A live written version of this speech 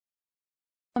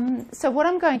So what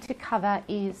I'm going to cover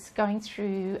is going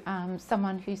through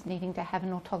someone who's needing to have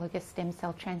an autologous stem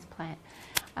cell transplant.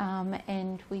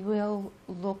 And we will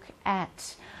look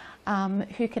at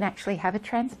who can actually have a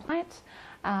transplant,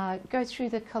 go through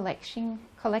the collecting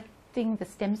the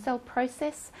stem cell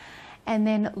process, and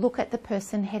then look at the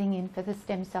person heading in for the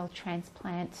stem cell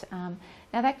transplant.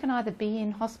 Now that can either be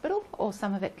in hospital or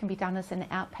some of it can be done as an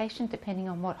outpatient depending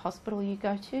on what hospital you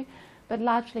go to. But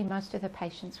largely most of the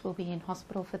patients will be in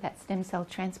hospital for that stem cell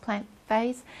transplant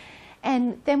phase.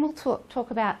 And then we'll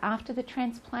talk about after the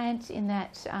transplant in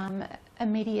that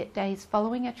immediate days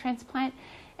following a transplant,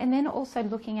 and then also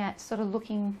looking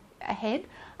ahead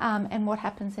and what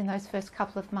happens in those first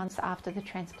couple of months after the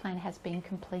transplant has been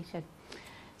completed.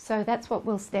 So that's what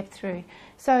we'll step through.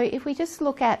 So if we just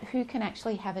look at who can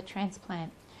actually have a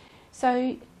transplant.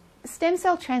 So stem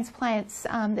cell transplants,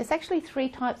 there's actually 3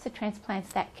 types of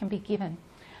transplants that can be given.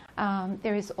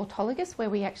 There is autologous, where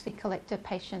we actually collect a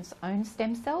patient's own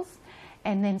stem cells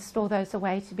and then store those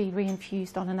away to be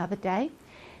reinfused on another day.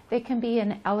 There can be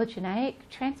an allogeneic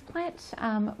transplant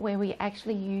where we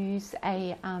actually use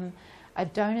a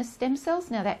donor stem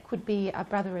cells. Now that could be a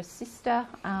brother or sister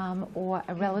or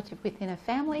a relative within a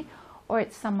family, or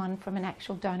it's someone from an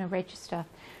actual donor register.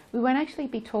 We won't actually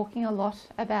be talking a lot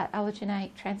about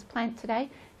allogeneic transplant today.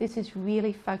 This is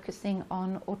really focusing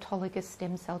on autologous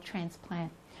stem cell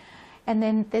transplant. And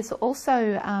then there's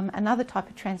also another type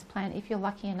of transplant if you're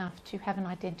lucky enough to have an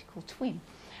identical twin.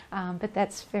 But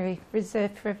that's very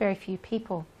reserved for a very few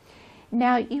people.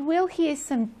 Now you will hear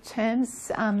some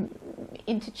terms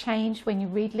interchanged when you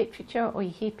read literature or you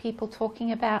hear people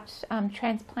talking about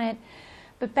transplant.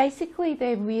 But basically,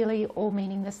 they're really all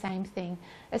meaning the same thing.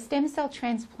 A stem cell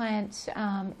transplant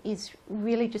is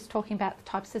really just talking about the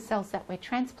types of cells that we're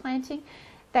transplanting.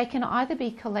 They can either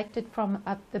be collected from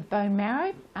the bone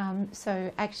marrow,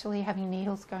 so actually having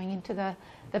needles going into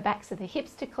the backs of the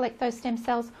hips to collect those stem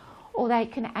cells, or they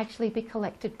can actually be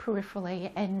collected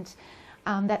peripherally, and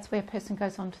that's where a person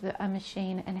goes onto a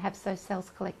machine and has those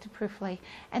cells collected peripherally.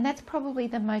 And that's probably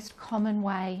the most common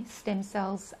way stem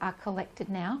cells are collected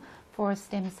now for a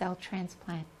stem cell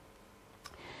transplant.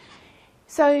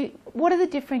 So what are the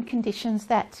different conditions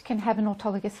that can have an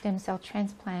autologous stem cell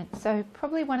transplant? So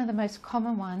probably one of the most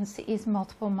common ones is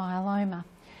multiple myeloma.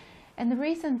 And the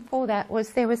reason for that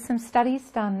was there were some studies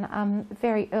done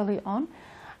very early on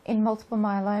in multiple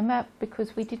myeloma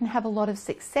because we didn't have a lot of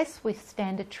success with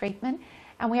standard treatment,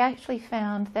 and we actually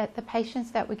found that the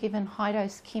patients that were given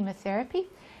high-dose chemotherapy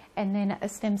and then a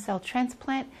stem cell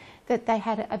transplant, that they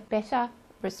had a better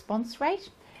response rate,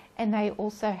 and they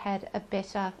also had a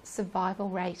better survival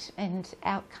rate and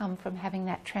outcome from having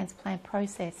that transplant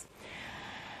process.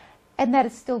 And that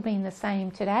has still been the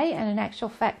same today, and in actual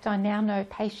fact I now know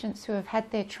patients who have had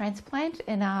their transplant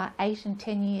and are 8 and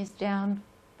 10 years down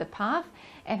the path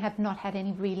and have not had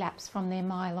any relapse from their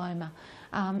myeloma.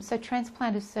 So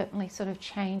transplant has certainly sort of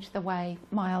changed the way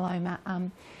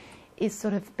myeloma is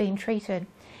sort of being treated.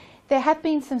 There have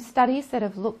been some studies that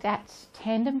have looked at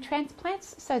tandem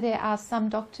transplants, so there are some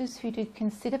doctors who do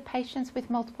consider patients with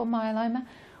multiple myeloma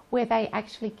where they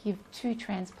actually give 2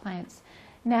 transplants.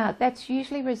 Now that's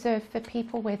usually reserved for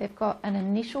people where they've got an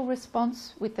initial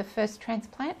response with the first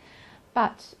transplant,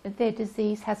 but their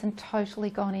disease hasn't totally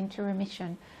gone into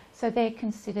remission. So they're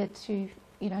considered to,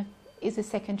 is a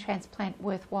second transplant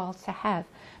worthwhile to have?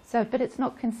 So, but it's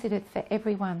not considered for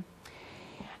everyone.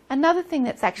 Another thing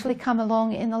that's actually come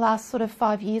along in the last sort of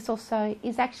 5 years or so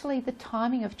is actually the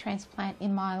timing of transplant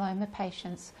in myeloma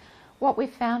patients. What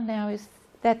we've found now is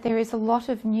that there is a lot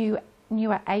of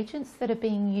newer agents that are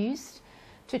being used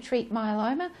to treat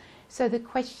myeloma. So the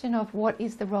question of what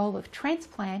is the role of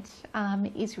transplant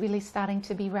is really starting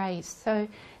to be raised. So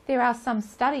there are some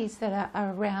studies that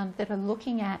are around that are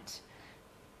looking at,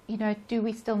 do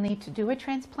we still need to do a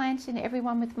transplant in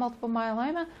everyone with multiple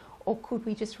myeloma, or could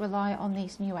we just rely on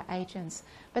these newer agents?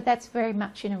 But that's very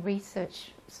much in a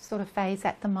research sort of phase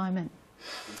at the moment.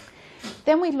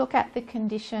 Then we look at the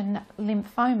condition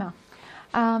lymphoma.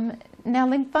 Now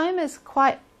lymphoma is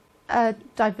quite a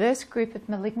diverse group of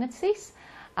malignancies.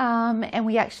 And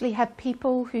we actually have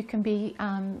people who can be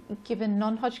given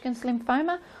non-Hodgkin's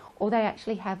lymphoma, or they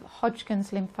actually have Hodgkin's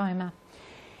lymphoma.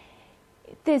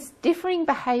 There's differing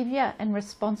behaviour and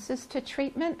responses to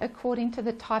treatment according to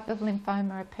the type of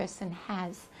lymphoma a person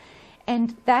has.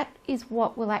 And that is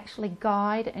what will actually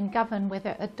guide and govern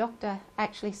whether a doctor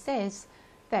actually says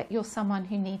that you're someone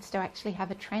who needs to actually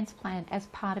have a transplant as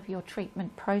part of your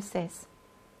treatment process.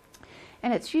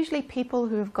 And it's usually people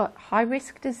who have got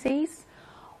high-risk disease,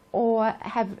 or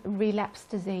have relapsed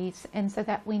disease, and so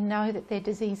that we know that their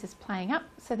disease is playing up,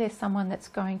 so there's someone that's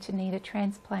going to need a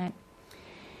transplant.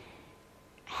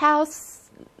 How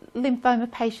lymphoma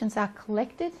patients are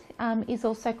collected is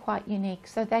also quite unique.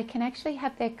 So they can actually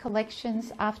have their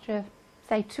collections after,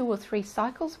 say, 2 or 3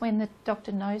 cycles when the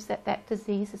doctor knows that that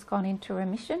disease has gone into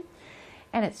remission,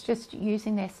 and it's just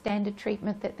using their standard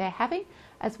treatment that they're having,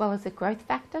 as well as a growth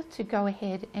factor, to go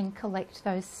ahead and collect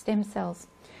those stem cells.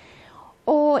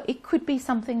 Or it could be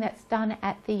something that's done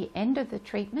at the end of the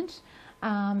treatment,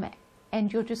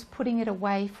 and you're just putting it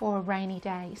away for a rainy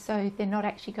day. So they're not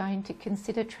actually going to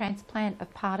consider transplant a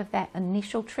part of that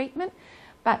initial treatment,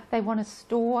 but they want to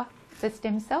store the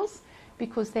stem cells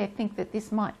because they think that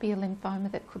this might be a lymphoma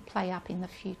that could play up in the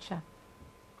future.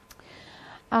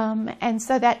 And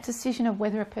so that decision of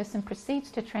whether a person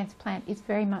proceeds to transplant is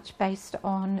very much based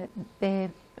on the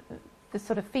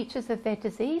sort of features of their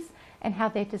disease and how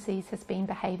their disease has been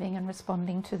behaving and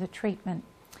responding to the treatment.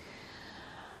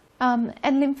 And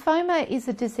lymphoma is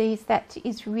a disease that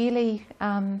is really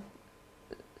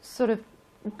sort of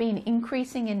been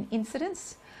increasing in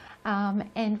incidence,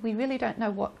 and we really don't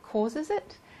know what causes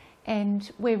it.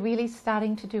 And we're really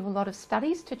starting to do a lot of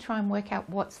studies to try and work out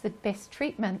what's the best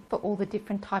treatment for all the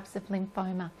different types of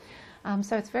lymphoma.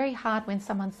 So it's very hard when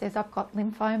someone says, I've got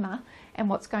lymphoma, and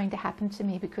what's going to happen to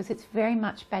me, because it's very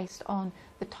much based on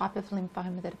the type of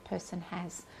lymphoma that a person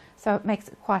has. So it makes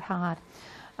it quite hard.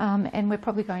 And we're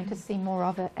probably going to see more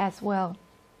of it as well.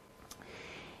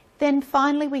 Then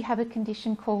finally, we have a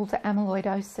condition called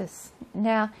amyloidosis.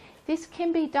 Now, this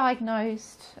can be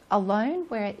diagnosed alone,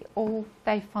 where all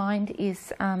they find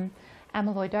is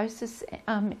amyloidosis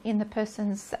in the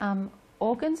person's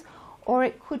organs, or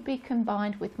it could be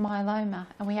combined with myeloma,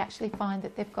 and we actually find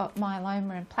that they've got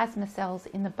myeloma and plasma cells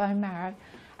in the bone marrow,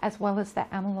 as well as the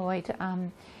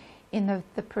amyloid in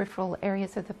the peripheral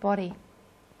areas of the body.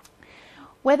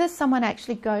 Whether someone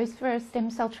actually goes for a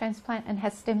stem cell transplant and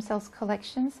has stem cells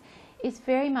collections is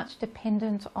very much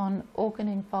dependent on organ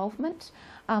involvement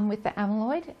with the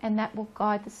amyloid, and that will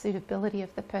guide the suitability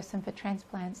of the person for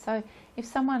transplant. So if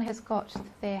someone has got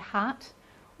their heart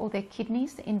or their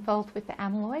kidneys involved with the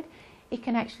amyloid, it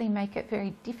can actually make it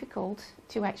very difficult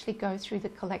to actually go through the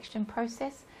collection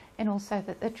process and also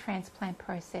the transplant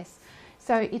process.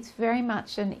 So it's very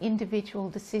much an individual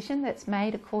decision that's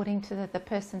made according to the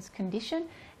person's condition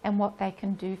and what they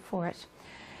can do for it.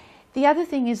 The other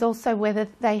thing is also whether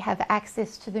they have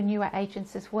access to the newer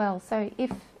agents as well. So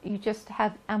if you just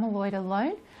have amyloid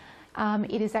alone,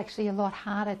 it is actually a lot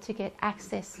harder to get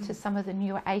access to some of the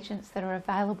newer agents that are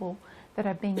available that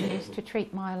are being used to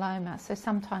treat myeloma. So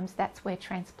sometimes that's where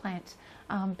transplant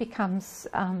becomes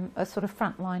a sort of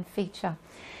frontline feature.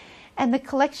 And the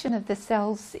collection of the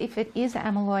cells, if it is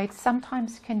amyloid,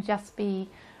 sometimes can just be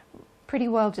pretty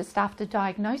well just after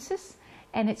diagnosis,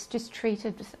 and it's just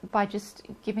treated by just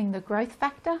giving the growth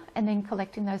factor and then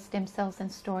collecting those stem cells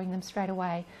and storing them straight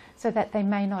away, so that they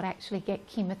may not actually get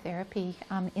chemotherapy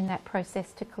in that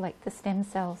process to collect the stem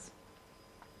cells.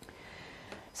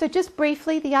 So just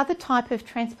briefly, the other type of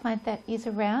transplant that is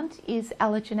around is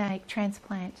allogeneic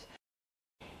transplant.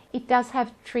 It does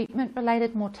have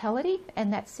treatment-related mortality,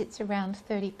 and that sits around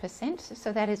 30%,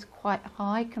 so that is quite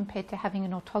high compared to having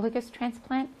an autologous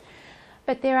transplant.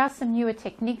 But there are some newer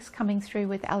techniques coming through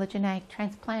with allogeneic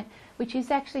transplant, which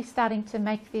is actually starting to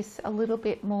make this a little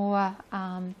bit more,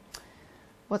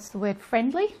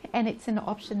 friendly, and it's an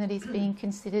option that is being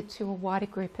considered to a wider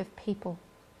group of people.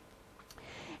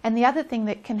 And the other thing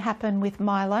that can happen with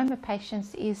myeloma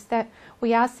patients is that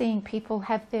we are seeing people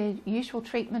have their usual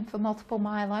treatment for multiple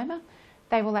myeloma.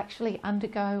 They will actually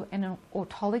undergo an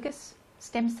autologous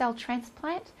stem cell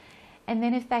transplant, and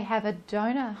then if they have a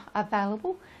donor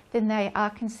available, then they are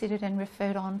considered and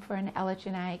referred on for an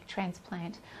allogeneic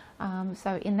transplant.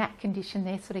 So in that condition,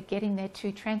 they're sort of getting their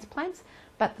 2 transplants,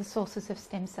 but the sources of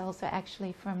stem cells are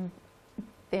actually from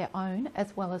their own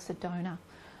as well as a donor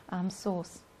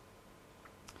source.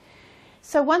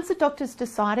 So once the doctor's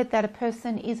decided that a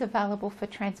person is available for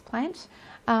transplant,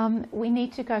 we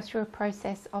need to go through a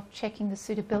process of checking the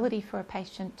suitability for a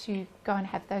patient to go and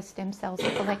have those stem cells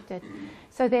collected.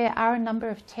 So there are a number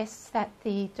of tests that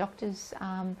the doctors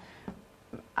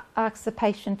ask the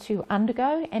patient to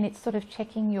undergo, and it's sort of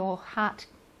checking your heart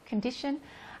condition,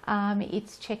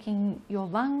 it's checking your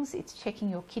lungs, it's checking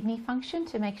your kidney function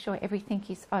to make sure everything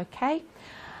is okay.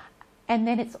 And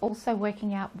then it's also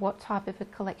working out what type of a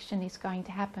collection is going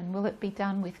to happen. Will it be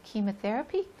done with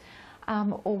chemotherapy,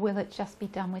 or will it just be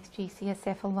done with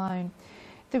GCSF alone?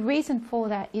 The reason for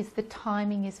that is the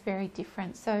timing is very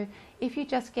different. So if you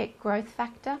just get growth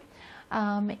factor,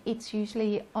 it's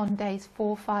usually on days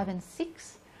 4, 5 and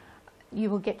 6 you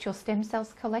will get your stem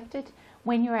cells collected.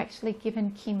 When you're actually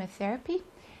given chemotherapy,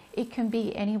 it can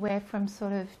be anywhere from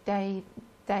sort of day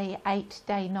 8,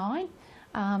 day 9,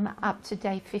 up to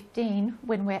day 15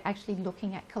 when we're actually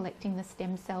looking at collecting the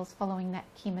stem cells following that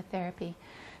chemotherapy.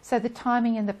 So the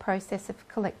timing and the process of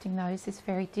collecting those is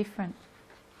very different.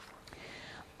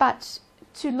 But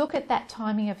to look at that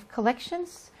timing of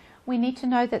collections, we need to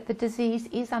know that the disease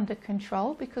is under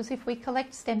control, because if we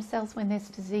collect stem cells when there's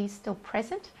disease still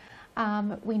present,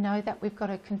 we know that we've got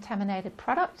a contaminated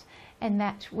product and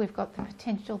that we've got the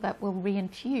potential that we'll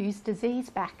reinfuse disease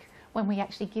back when we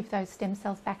actually give those stem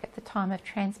cells back at the time of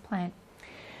transplant.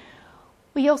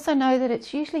 We also know that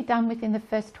it's usually done within the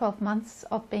first 12 months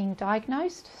of being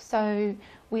diagnosed. So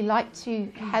we like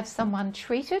to have someone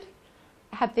treated,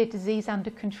 have their disease under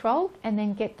control, and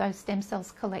then get those stem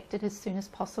cells collected as soon as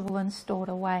possible and stored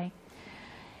away.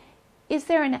 Is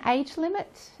there an age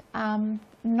limit?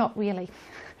 Not really.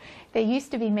 There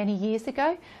used to be many years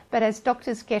ago, but as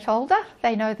doctors get older,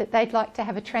 they know that they'd like to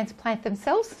have a transplant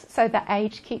themselves, so the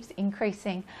age keeps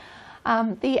increasing.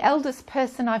 The eldest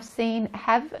person I've seen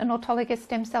have an autologous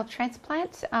stem cell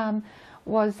transplant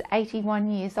was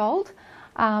 81 years old.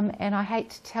 And I hate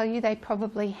to tell you, they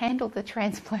probably handled the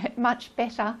transplant much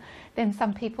better than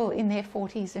some people in their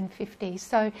 40s and 50s.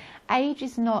 So age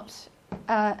is not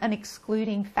an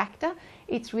excluding factor.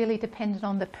 It's really dependent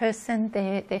on the person,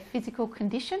 their physical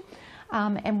condition,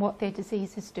 and what their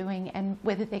disease is doing, and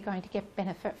whether they're going to get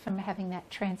benefit from having that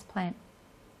transplant.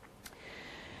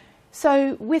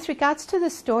 So with regards to the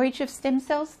storage of stem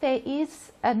cells, there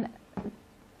is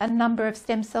a number of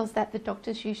stem cells that the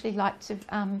doctors usually like to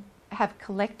have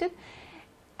collected.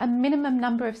 A minimum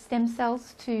number of stem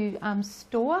cells to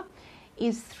store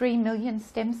is 3 million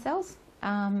stem cells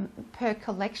per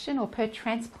collection or per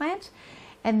transplant,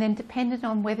 and then dependent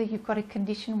on whether you've got a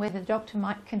condition where the doctor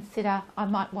might consider, I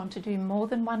might want to do more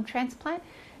than one transplant,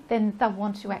 then they'll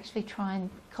want to actually try and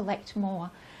collect more.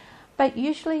 But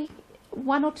usually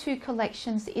 1 or 2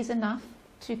 collections is enough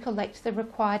to collect the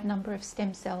required number of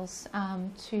stem cells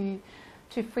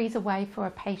to freeze away for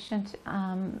a patient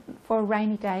for a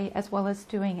rainy day, as well as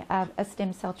doing a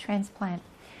stem cell transplant.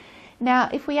 Now,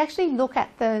 if we actually look at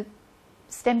the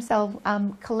stem cell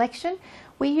collection,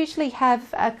 we usually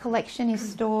have a collection is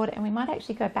stored, and we might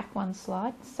actually go back one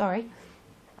slide, sorry.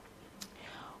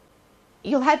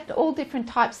 You'll have all different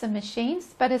types of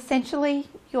machines, but essentially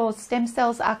your stem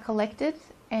cells are collected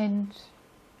and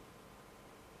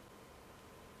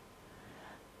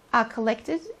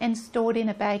stored in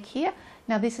a bag here.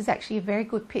 Now this is actually a very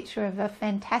good picture of a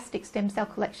fantastic stem cell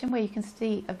collection where you can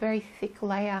see a very thick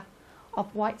layer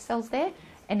of white cells there,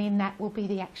 and in that will be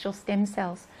the actual stem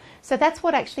cells. So that's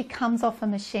what actually comes off a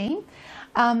machine.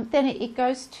 Then it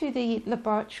goes to the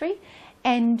laboratory,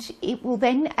 and it will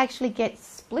then actually get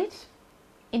split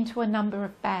into a number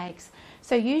of bags.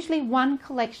 So usually one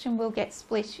collection will get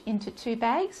split into 2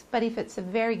 bags, but if it's a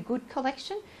very good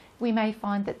collection, we may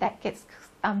find that that gets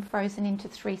frozen into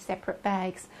 3 separate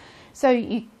bags. So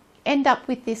you end up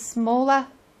with this smaller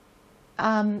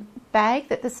bag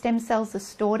that the stem cells are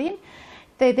stored in.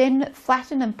 They're then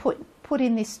flattened and put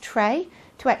in this tray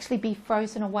to actually be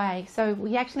frozen away. So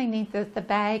we actually need the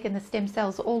bag and the stem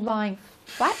cells all lying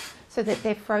flat so that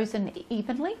they're frozen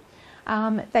evenly.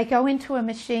 They go into a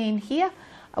machine here,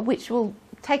 which will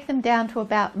take them down to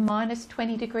about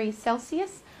 -20 degrees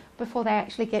Celsius before they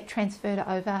actually get transferred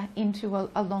over into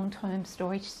a long-term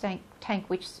storage tank,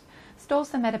 which stores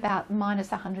them at about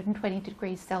 -120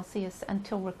 degrees Celsius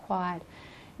until required.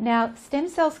 Now, stem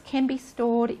cells can be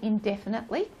stored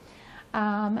indefinitely,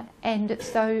 and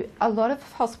so a lot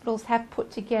of hospitals have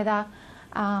put together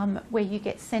where you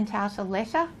get sent out a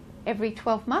letter every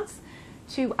 12 months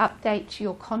to update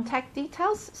your contact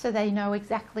details so they know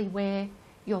exactly where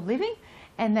you're living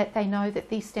and that they know that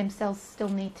these stem cells still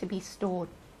need to be stored.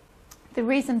 The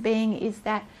reason being is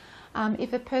that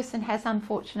if a person has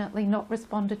unfortunately not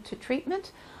responded to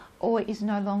treatment or is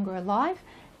no longer alive,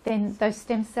 then those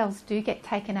stem cells do get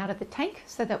taken out of the tank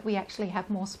so that we actually have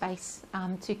more space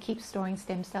to keep storing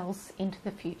stem cells into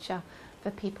the future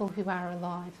for people who are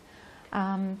alive.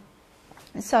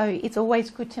 So it's always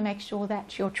good to make sure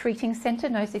that your treating centre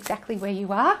knows exactly where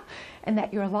you are and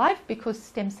that you're alive, because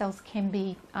stem cells can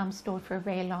be stored for a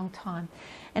very long time.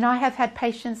 And I have had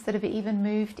patients that have even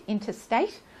moved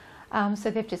interstate, so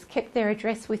they've just kept their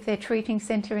address with their treating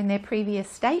centre in their previous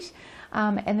state,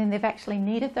 and then they've actually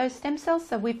needed those stem cells,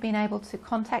 so we've been able to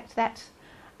contact that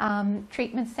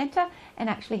treatment centre and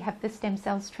actually have the stem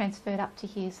cells transferred up to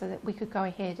here so that we could go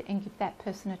ahead and give that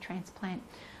person a transplant.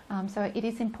 So it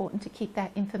is important to keep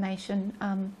that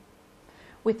information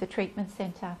with the treatment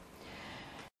centre.